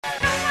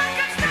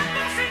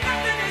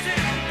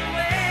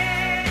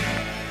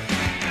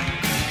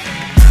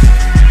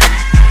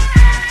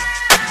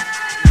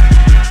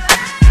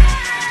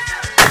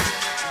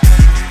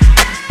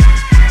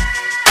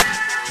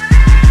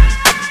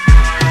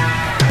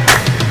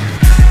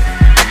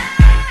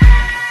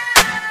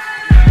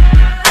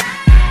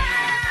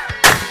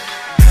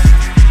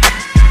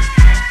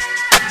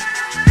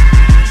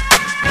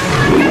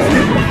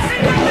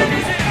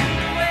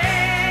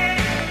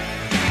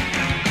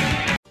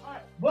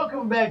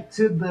Welcome back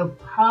to the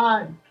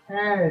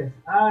podcast.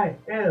 I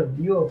am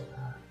your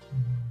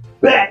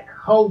back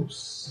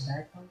host,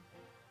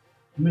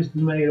 Mr.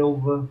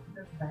 Madeover.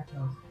 That's back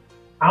host.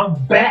 I'm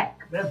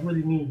back. That's what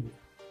it means.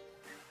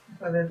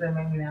 So does that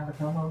make me now the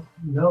co-host?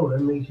 No,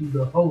 that makes you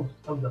the host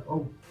of the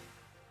host.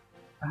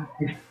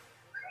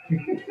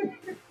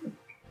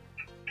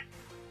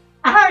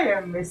 I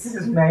am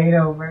Mrs.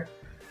 Madeover.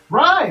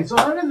 Right. So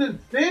how does it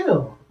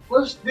feel?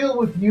 Let's deal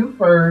with you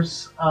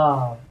first.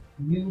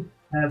 You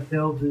have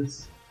held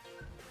this,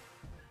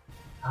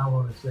 I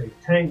want to say,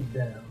 tank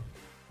down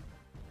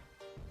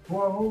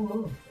for a whole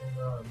month.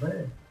 And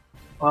man,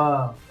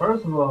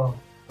 first of all,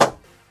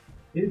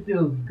 it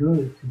feels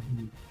good to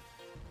be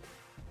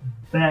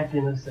back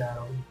in the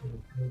saddle. It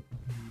feels good to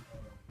be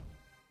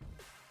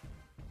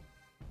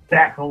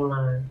back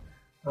online.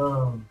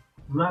 I'm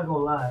not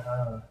gonna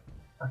lie.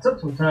 I took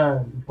some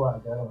time before I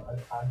got on.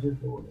 I just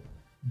didn't want to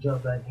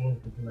jump back in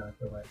because then I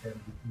felt like that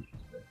would be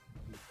disrespectful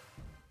to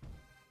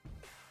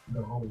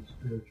the whole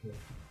spiritual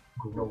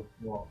growth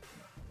walk.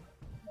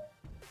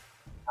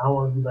 I don't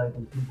want to be like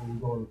when people who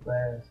go on the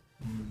fast.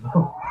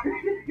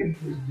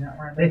 Just jump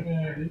right back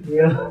in. You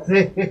know what I'm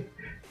saying?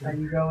 How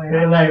you going?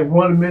 They're like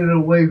 1 minute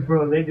away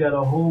from, they got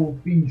a whole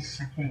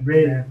feast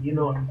ready. You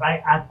know,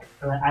 I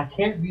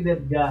can't be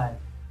that guy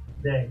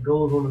that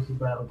goes on a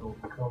sabbatical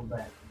and come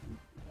back and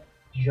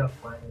jump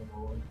right in. I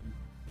want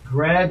to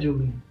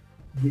gradually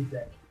get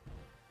that.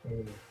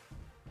 And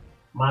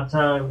my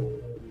time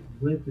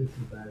with the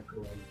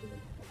sabbatical has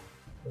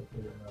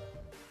been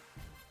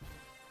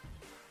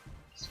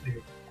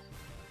experience,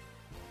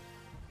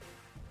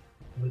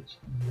 which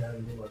you guys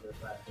know about that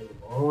fact later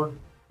on.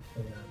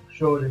 And I'm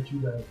sure that you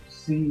guys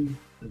see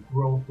the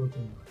growth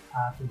within my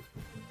topics,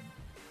 within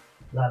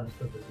a lot of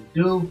stuff that we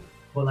do.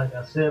 But like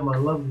I said, my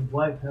lovely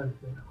wife has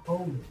been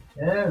holding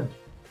down.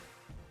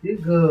 This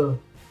girl,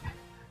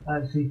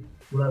 I see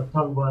what I was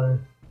talking about is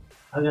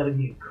I gotta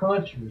get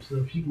country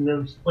so she can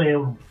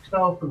understand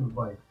talking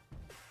about.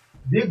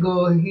 This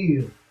girl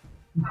here,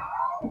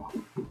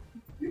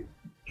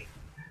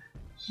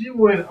 she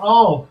went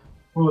off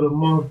for the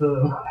month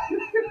of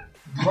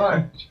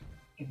March.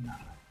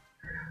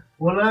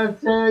 When I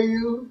tell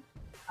you,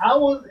 I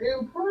was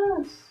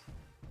impressed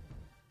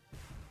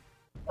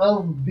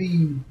of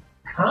the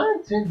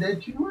content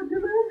that you were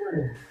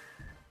delivering.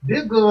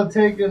 This girl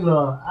taking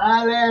her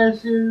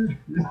eyelashes,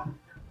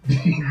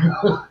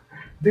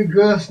 the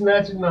girl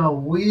snatching her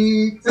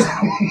wigs.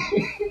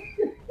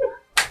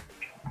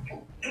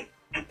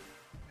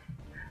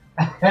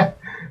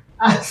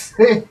 I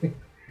said, "Did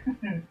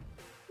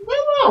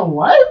my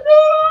wife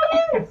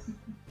do this?"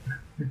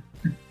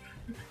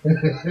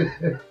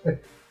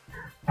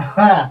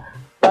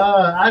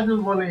 I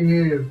just want to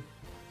hear.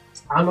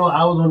 I know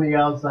I was on the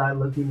outside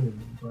looking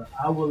in, but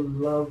I would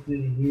love to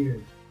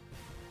hear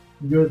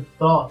your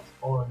thoughts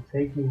on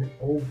taking it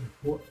over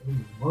for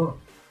a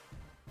month.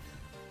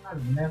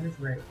 I've never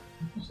read.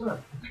 What's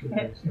up?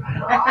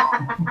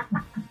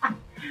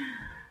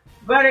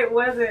 But it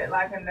wasn't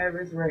like a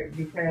nervous wreck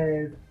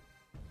because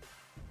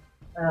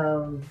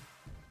of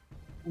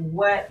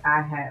what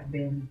I had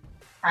been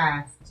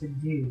tasked to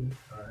do.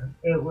 Right.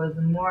 It was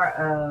more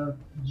of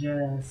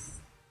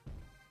just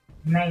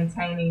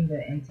maintaining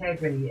the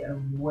integrity of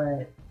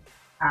what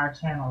our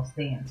channel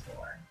stands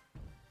for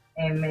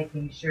and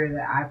making sure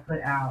that I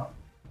put out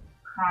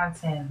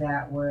content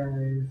that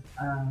was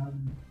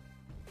I'm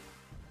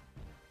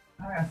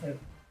not gonna say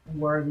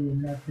worthy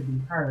enough to be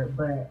heard,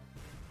 but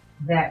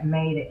that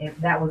made it,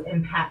 that was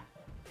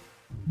impactful,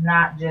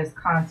 not just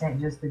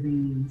content just to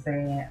be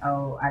saying,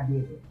 oh, I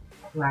did it.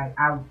 Like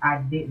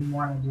I didn't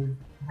want to just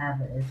have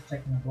it as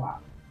checking the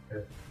block.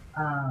 Okay.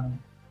 And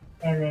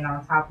then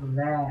on top of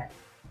that,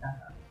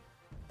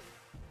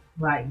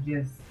 like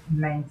just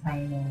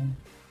maintaining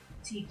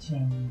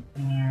teaching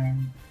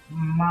and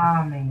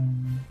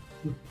momming.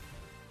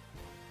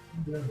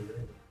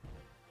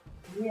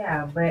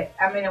 Yeah, but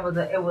I mean, it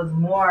was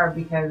more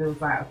because it was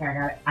like,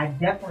 okay, I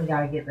definitely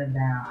got to get them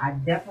down. I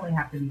definitely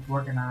have to be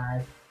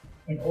organized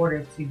in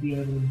order to be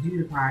able to do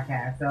the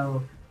podcast.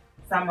 So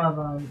some of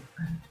them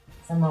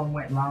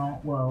went long.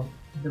 Well,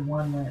 the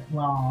one went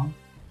long.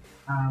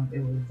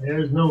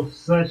 There's no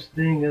such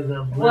thing as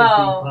a lengthy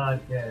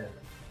podcast.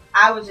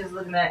 I was just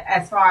looking at,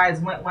 as far as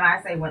when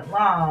I say went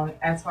long,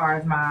 as far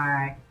as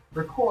my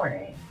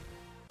recording,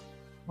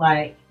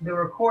 like the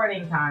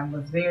recording time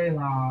was very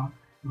long,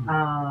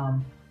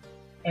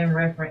 in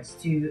reference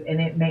to,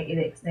 and it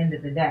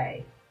extended the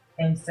day,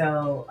 and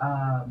so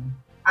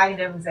I can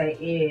definitely say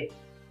it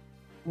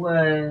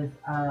was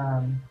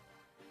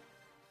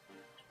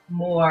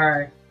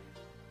more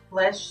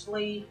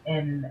fleshly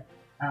and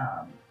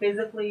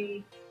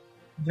physically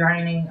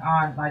draining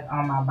on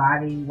my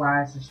body, while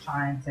I was just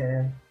trying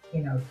to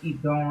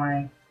keep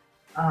going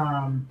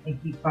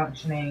and keep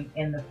functioning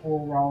in the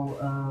full role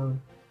of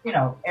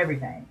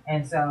everything.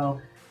 And so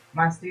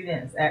my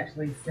students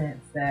actually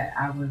sensed that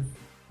I was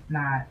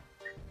not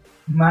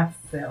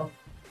myself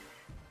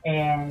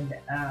and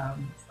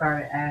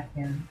started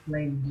asking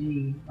Lady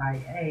G,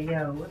 like, hey,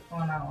 yo, what's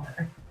going on?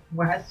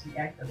 why is she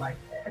acting like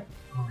that?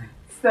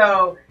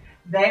 So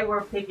they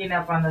were picking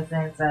up on the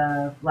sense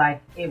of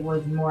like it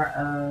was more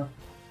of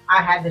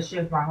I had to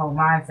shift my whole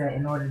mindset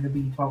in order to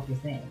be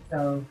focused in.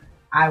 So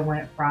I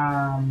went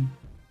from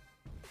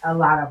a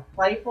lot of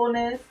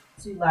playfulness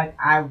to like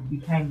I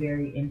became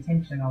very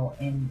intentional,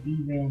 and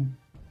even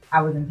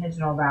I was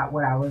intentional about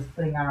what I was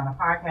putting out on the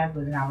podcast,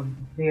 but then I was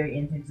very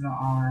intentional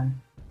on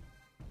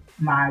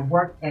my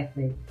work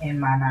ethic in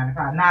my 9 to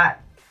 5. Not,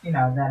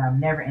 that I'm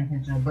never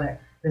intentional, but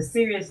the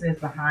seriousness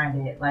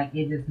behind it, like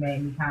it just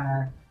made me kind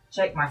of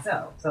check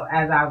myself. So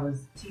as I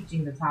was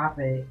teaching the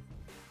topic,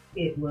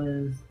 it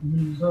was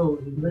me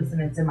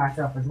listening to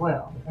myself as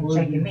well and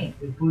checking me.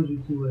 It put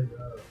you to an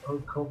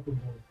uncomfortable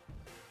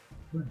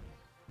place.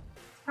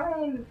 I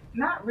mean,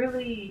 not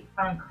really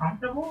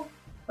uncomfortable,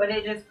 but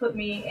it just put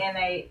me in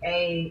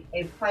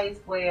a place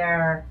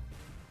where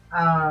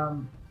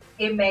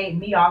it made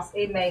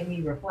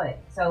me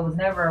reflect. So it was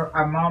never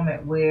a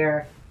moment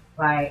where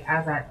like I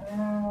was like,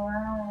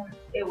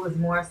 it was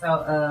more so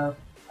of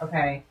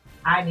okay,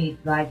 I need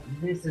like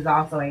this is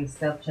also a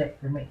self check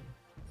for me.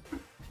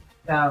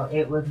 So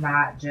it was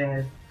not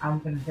just I'm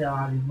gonna tell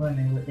all these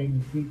women what they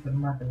need to do for the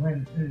month of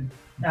women.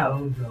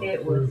 No,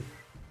 it was.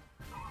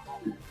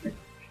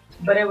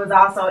 But it was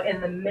also in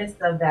the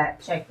midst of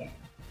that checking,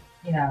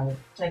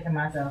 checking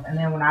myself. And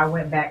then when I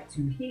went back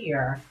to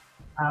here,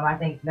 I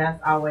think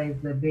that's always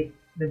the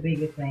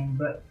biggest thing.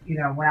 But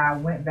when I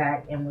went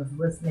back and was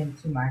listening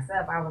to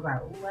myself, I was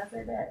like, "Ooh, I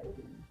said that."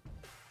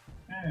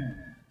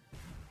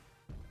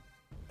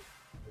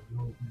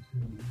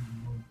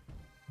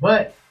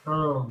 But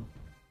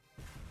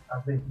I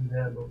think you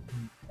handled the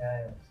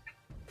task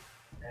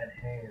at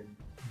hand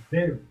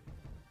very,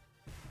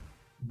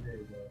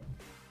 very well.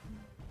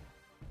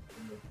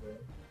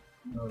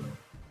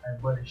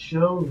 But it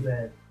shows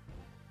that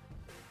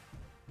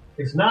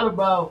it's not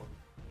about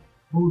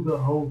who the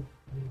host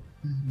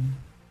is,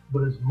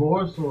 but it's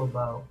more so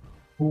about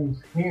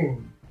who's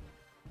hearing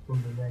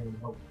from the main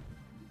host.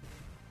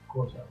 Of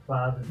course, our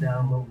father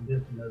downloading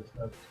this and other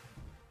stuff to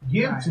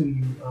give to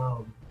you.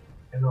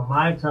 And on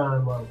my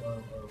time of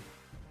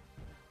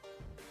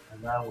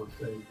as I would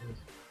say,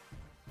 just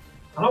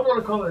I don't want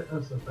to call it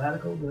a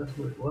sabbatical, that's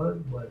what it was,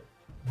 but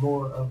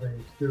more of a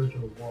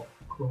spiritual walk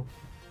closer.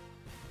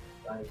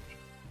 Like,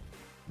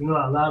 a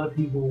lot of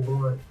people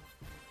want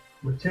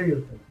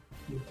material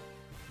things.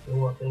 They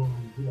want things,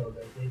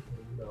 that they can,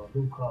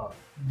 new car,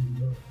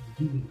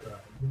 TV car,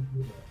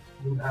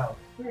 new house,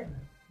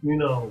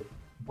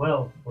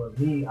 wealth. But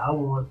me, I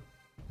want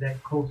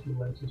that close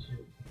relationship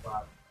with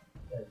God.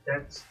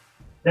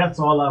 That's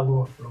all I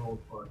want for the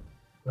most part.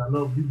 I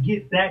know if you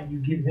get that, you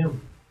get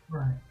Him.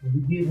 Right. If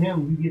you get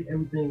Him, you get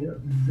everything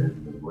else. It says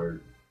in the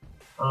Word.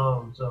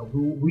 So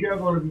we are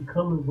going to be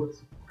coming with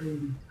some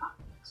crazy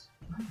topics.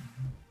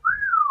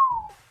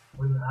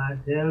 When I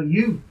tell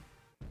you,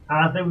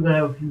 I think we're going to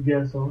have a few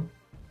guests on.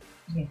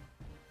 Yeah.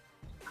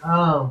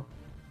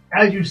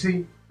 As you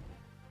see,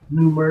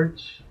 new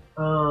merch.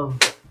 The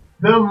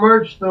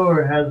merch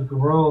store has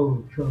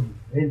grown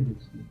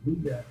tremendously. We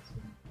got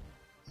some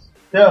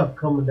stuff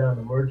coming down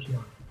the merch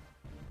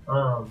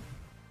line.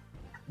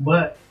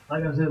 But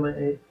like I said, man,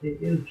 it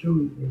is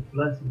truly a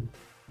blessing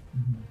to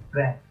be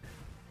back.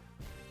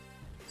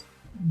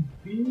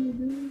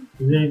 Is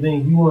there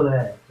anything you want to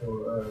add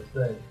or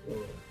say?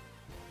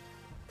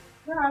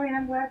 No, I mean,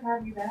 I'm glad to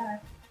have you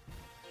back.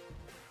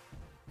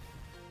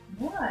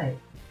 What?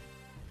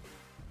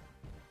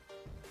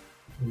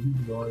 You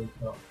can always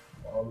talk.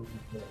 All of you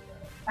say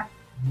that.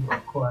 You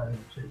are quiet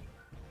and shit.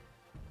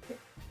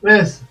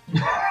 Listen.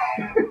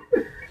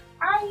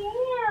 I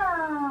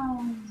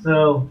am.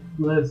 So,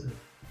 listen.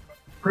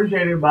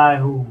 Appreciate everybody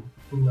who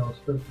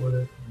stuck with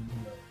us and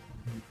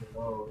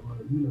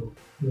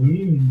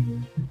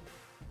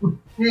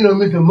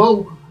Mr.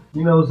 Mo,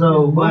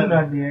 so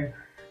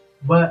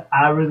but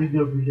I really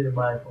do appreciate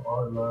everybody for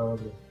all the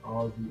love and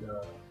all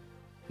the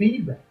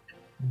feedback.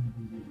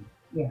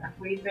 Yeah,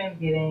 we've been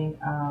getting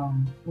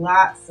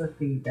lots of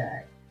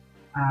feedback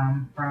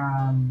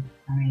from,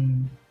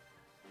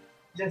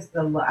 just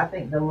I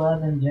think the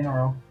love in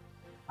general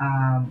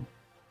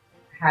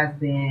has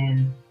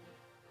been,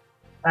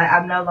 like,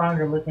 I'm no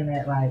longer looking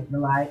at like the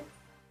likes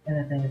and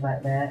the things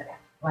like that.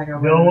 Like I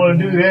don't want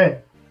to do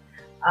that.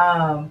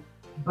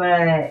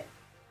 But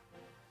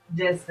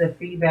just the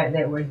feedback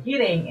that we're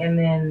getting, and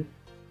then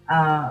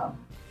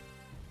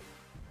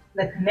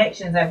the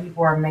connections that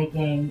people are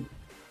making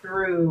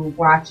through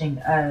watching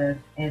us,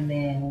 and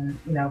then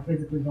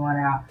physically going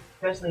out,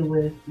 especially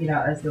with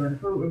us doing the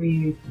food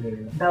reviews.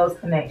 Those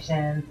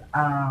connections,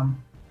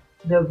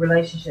 the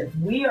relationships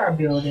we are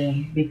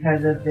building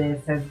because of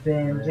this has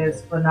been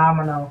just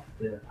phenomenal.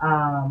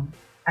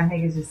 I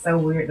think it's just so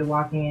weird to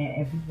walk in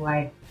and people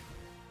like,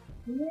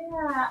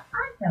 yeah,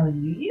 I know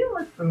you. You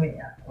look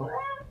familiar. What?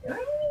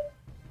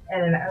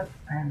 And then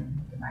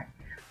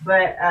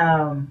but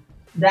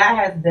that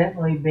has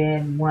definitely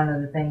been one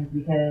of the things,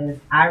 because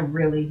I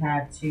really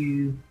had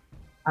to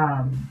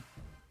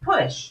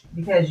push,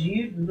 because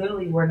you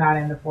literally were not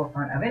in the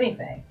forefront of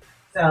anything.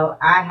 So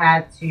I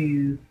had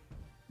to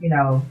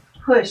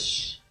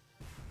push,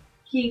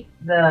 keep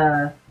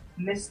the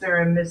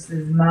Mr. and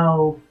Mrs.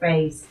 Mo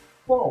face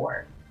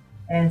forward.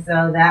 And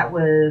so that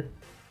was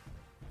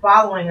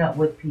following up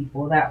with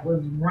people, that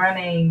was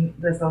running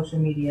the social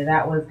media,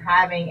 that was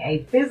having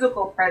a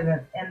physical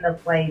presence in the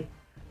place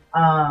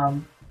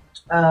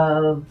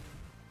of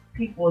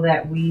people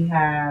that we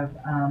have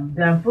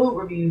done food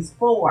reviews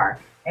for,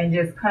 and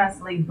just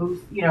constantly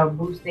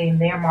boosting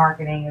their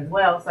marketing as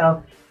well.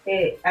 So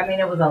it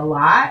was a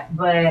lot,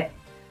 but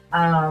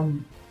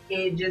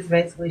it just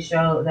basically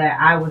showed that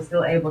I was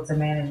still able to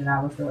manage and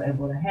I was still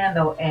able to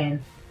handle,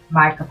 and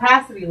my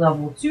capacity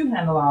level to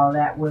handle all of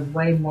that was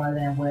way more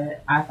than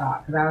what I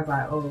thought, because I was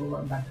like, oh,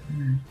 I'm about to,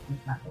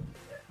 it's not going to be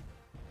good.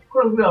 Of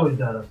course, we always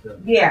got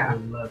ourselves. Yeah.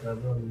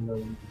 Yeah.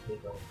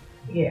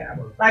 Yeah.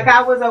 Like,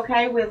 I was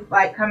okay with,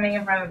 like, coming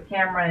in front of the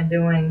camera and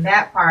doing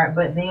that part,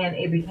 but then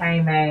it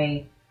became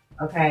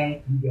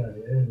okay. You got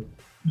to edit.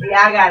 Yeah,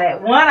 I got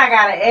it. One, I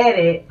got to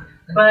edit,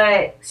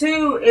 but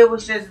two, it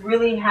was just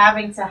really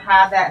having to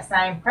have that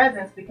same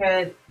presence,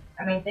 because,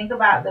 think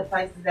about the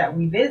places that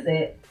we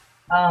visit,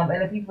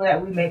 and the people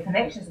that we make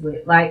connections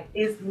with. Like,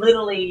 it's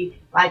literally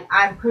like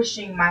I'm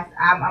pushing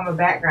I'm a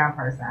background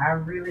person. I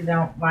really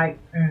don't I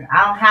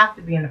don't have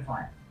to be in the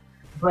front.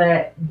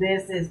 But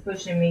this is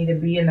pushing me to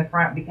be in the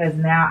front, because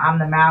now I'm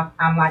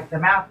like the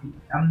mouthpiece.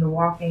 I'm the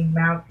walking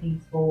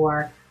mouthpiece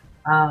for,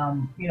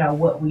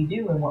 what we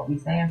do and what we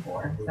stand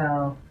for.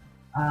 So,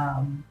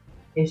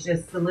 it's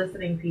just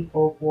soliciting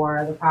people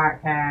for the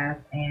podcast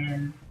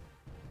and,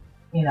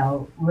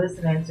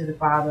 listening to the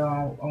Father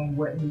on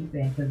what He's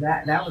saying. Because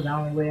that was the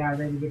only way I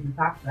really get to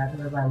talk about it.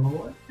 Because I was like,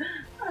 Lord,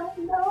 I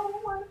know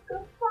what's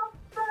going to talk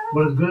about.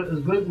 But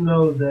it's good to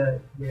know that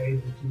you're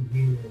able to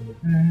hear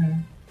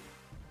and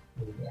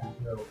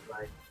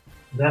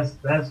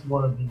that's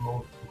one of the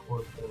most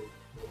important things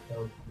when it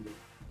comes to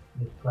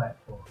this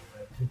platform.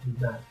 Right? This is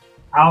not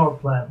our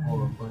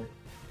platform, but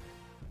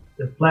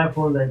the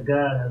platform that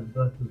God has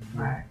blessed us with.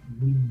 Right.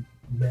 We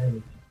manage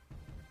it,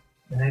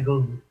 and that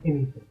goes with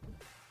anything.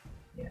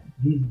 Yeah.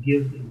 These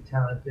gifts and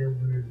talents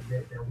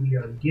that we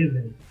are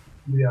given,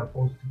 we are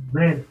supposed to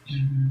manage.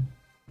 Mm-hmm.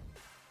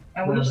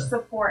 And we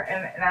support,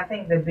 and I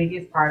think the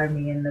biggest part of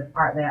me, and the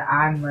part that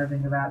I'm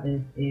loving about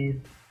this, is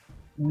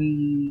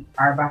we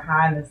are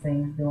behind the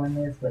scenes doing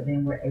this, but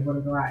then we're able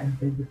to go out and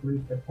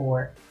physically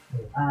support.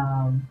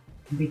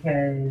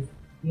 Because,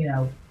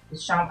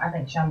 I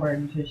think Schomburg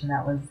Nutrition,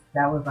 that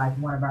was like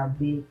one of our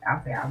big,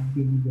 I'll say our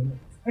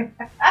big.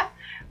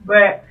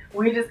 But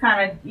we just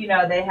kind of,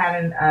 they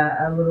had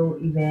a little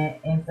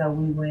event, and so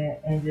we went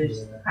and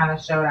just kind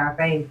of showed our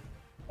face.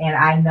 And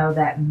I know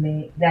that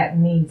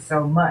means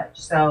so much.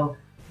 So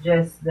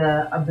just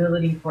the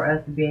ability for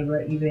us to be able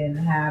to even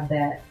have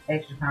that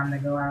extra time to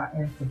go out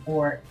and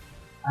support,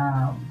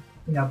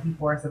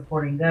 people are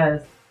supporting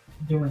us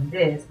doing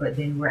this, but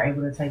then we're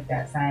able to take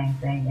that same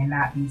thing and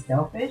not be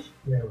selfish,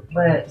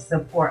 but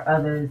support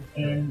others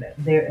in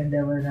their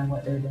endeavors and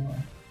what they're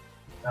doing.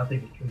 I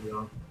think it's truly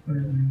awesome.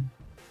 Mm-hmm.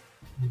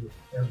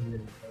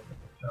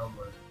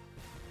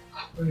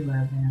 We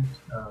love him.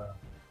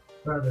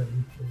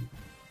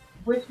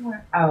 Which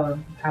one? Oh,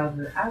 I was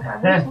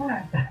like, which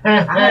one? I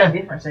had a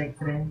different shake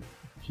today.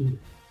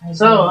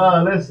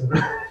 So, listen.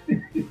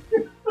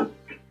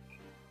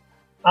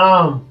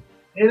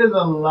 It is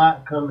a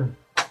lot coming.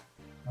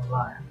 A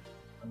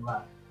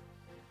lot.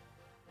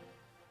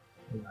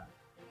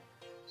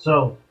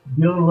 So,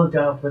 be on the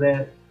lookout for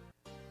that.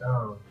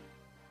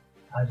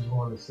 I just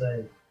want to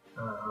say,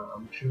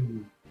 I'm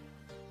truly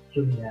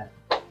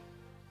happy.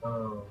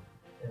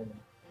 And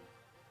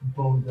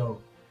before we go,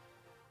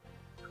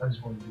 I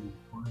just want to do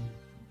one thing.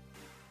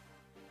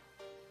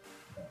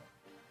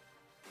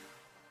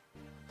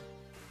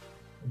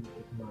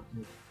 It's not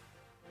just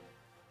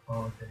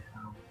all day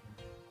how.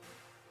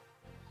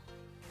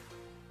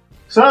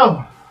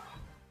 So,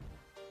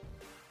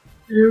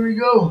 here we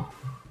go.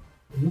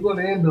 We're going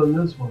to end on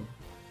this one.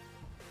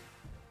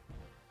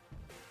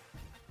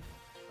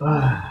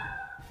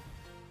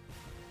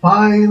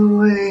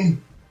 Finally,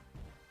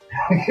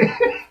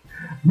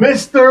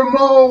 Mr.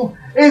 Mo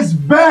is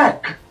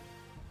back,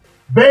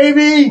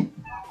 baby.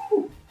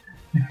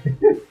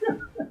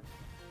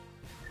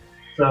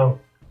 So,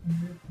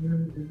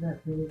 is that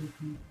really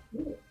good?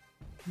 You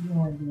don't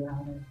want to be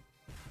out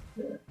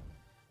there.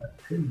 That's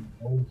pretty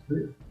old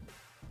shit.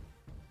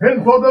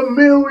 And for the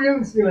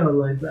millions,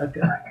 like that.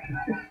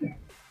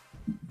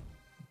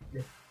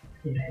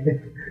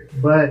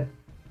 But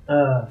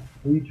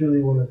we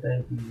truly want to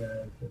thank you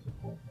guys for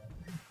supporting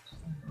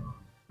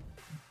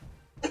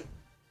us.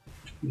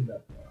 We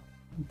love y'all.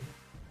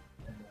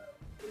 And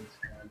this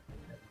content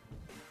that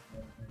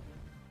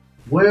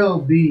will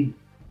be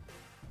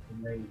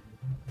amazing.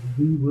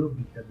 We will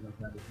be stepping up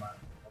that a lot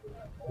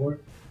more.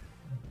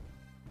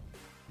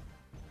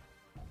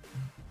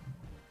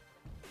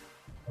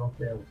 Don't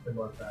say I will step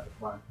outside the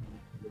box.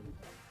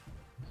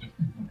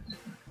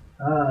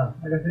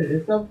 Like I said,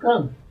 it's stuff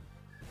coming.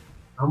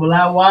 I'm a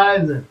lot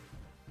wiser,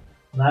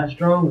 a lot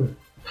stronger.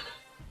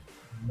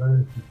 I'm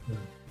learning some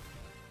stuff.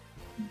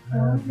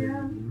 I've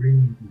been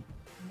reading.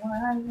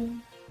 Why?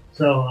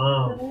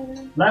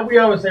 So, like we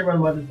always say around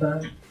about this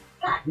time.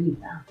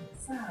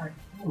 Sorry.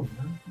 Oh,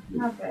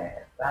 My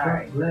bad.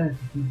 Sorry. Glad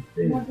to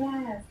keep My it.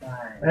 bad.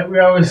 Sorry. Like we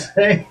always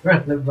say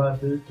around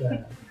about this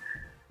time.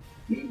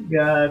 Keep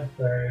God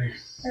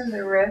first. And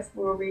the rest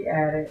will be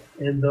added.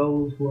 And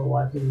those who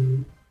are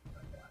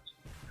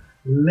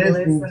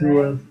listening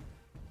to us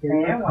in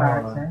the And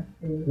car.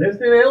 watching.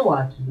 Listening and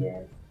watching.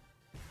 Yes.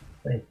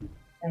 Thank you.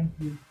 Thank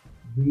you.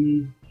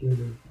 We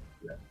truly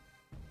love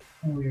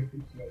And we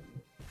appreciate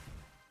you.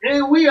 you.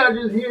 And we are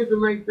just here to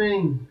make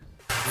things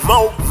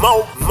Mo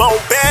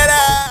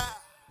better.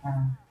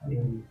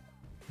 and